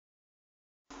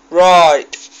Right,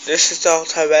 this is how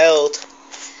to build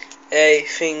a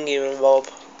thingy mob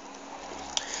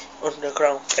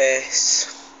underground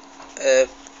base, like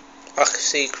a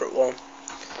secret one.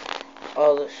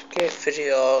 I'll skip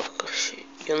video because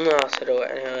you'll know how to do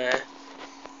it anyway.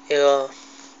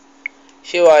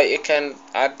 If you like, you can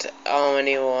add how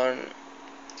many you want,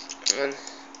 and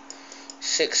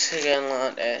 6 again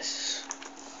like this,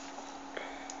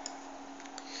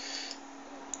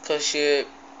 because you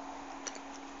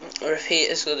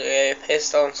repeaters will do it,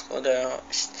 pistons will do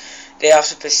it. They have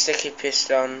to be sticky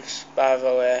pistons, by the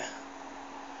way,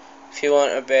 if you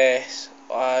want a base,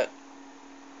 like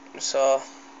so.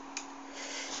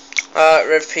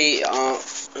 Repeat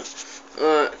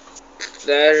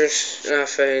there's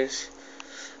nothing.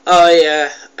 Oh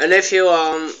yeah, and if you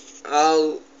want,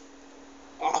 I'll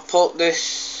put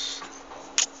this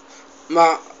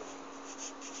map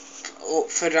up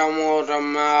for download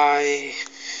on my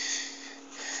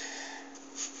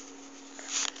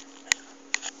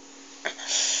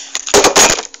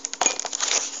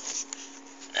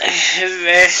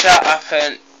if that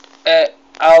happen,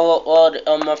 I'll upload it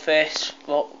on my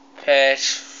Facebook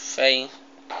page thing.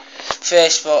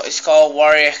 Facebook, it's called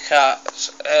Warrior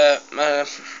Cats. If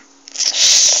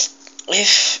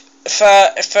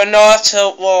I know how to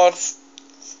upload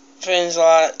things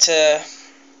like to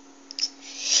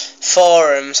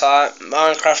forums, like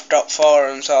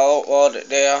Minecraft.forums, I'll upload it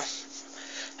there.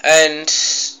 And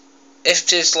if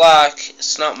there's like,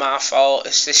 it's not my fault,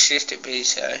 it's the shitty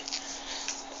PC.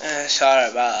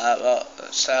 Sorry about that,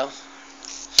 but so.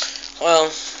 Well,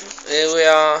 here we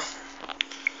are.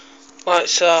 Like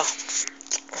so.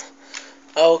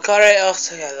 I'll cut it all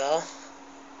together.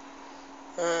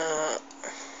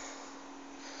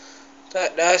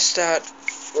 That's that,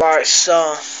 like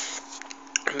so.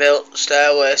 Built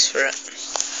stairways for it.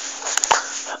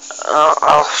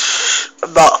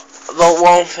 But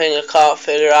one thing I can't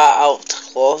figure out how to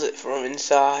close it from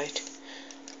inside.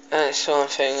 And it's one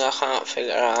thing I can't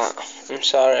figure out. I'm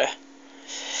sorry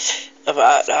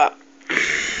about that.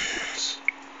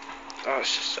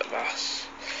 That's just a mess.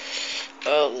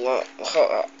 Oh look at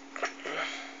that.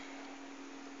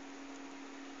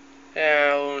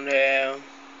 Oh no.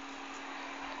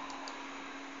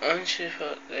 Once you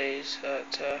put these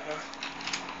at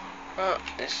oh,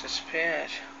 this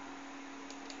disappeared.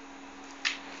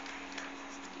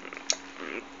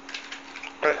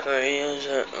 I can use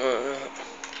it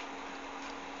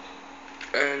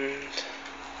and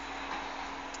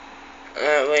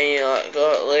when you like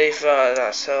go leave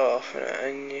that's off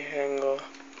and you can go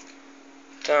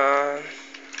down,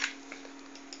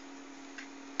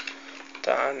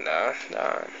 down, down,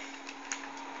 down.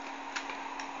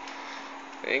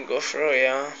 And go through,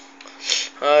 yeah.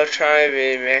 I'll try to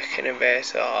be making a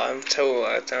base. I'm too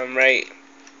late. I'm right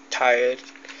tired.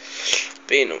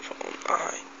 Being up all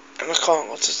night, and I can't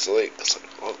go to sleep because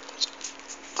I've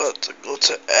got to go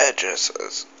to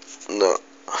hairdressers. No.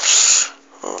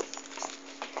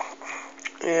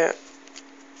 Yeah.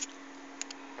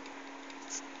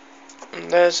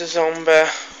 And there's a zombie.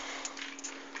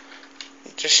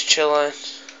 Just chilling.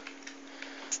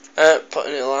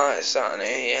 Putting the lights on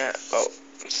here yet, but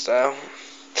still.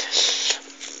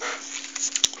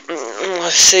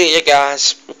 I'll see you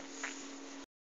guys.